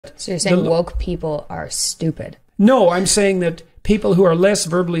So you're saying woke people are stupid? No, I'm saying that people who are less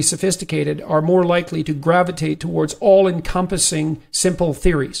verbally sophisticated are more likely to gravitate towards all-encompassing, simple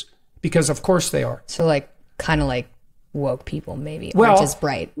theories, because of course they are. So like, kind of like woke people maybe aren't as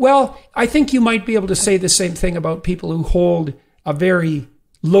bright. Well, I think you might be able to say the same thing about people who hold a very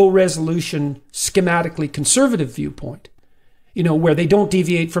low-resolution, schematically conservative viewpoint, you know, where they don't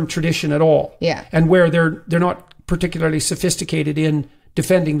deviate from tradition at all. Yeah. And where they're not particularly sophisticated in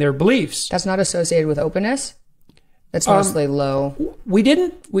defending their beliefs. That's not associated with openness? That's mostly low.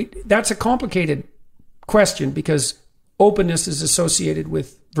 That's a complicated question because openness is associated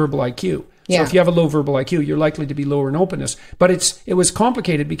with verbal IQ. So if you have a low verbal IQ, you're likely to be lower in openness. But it was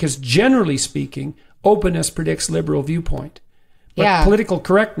complicated because generally speaking, openness predicts liberal viewpoint. But political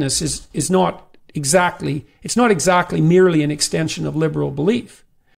correctness is not exactly, it's not exactly merely an extension of liberal belief.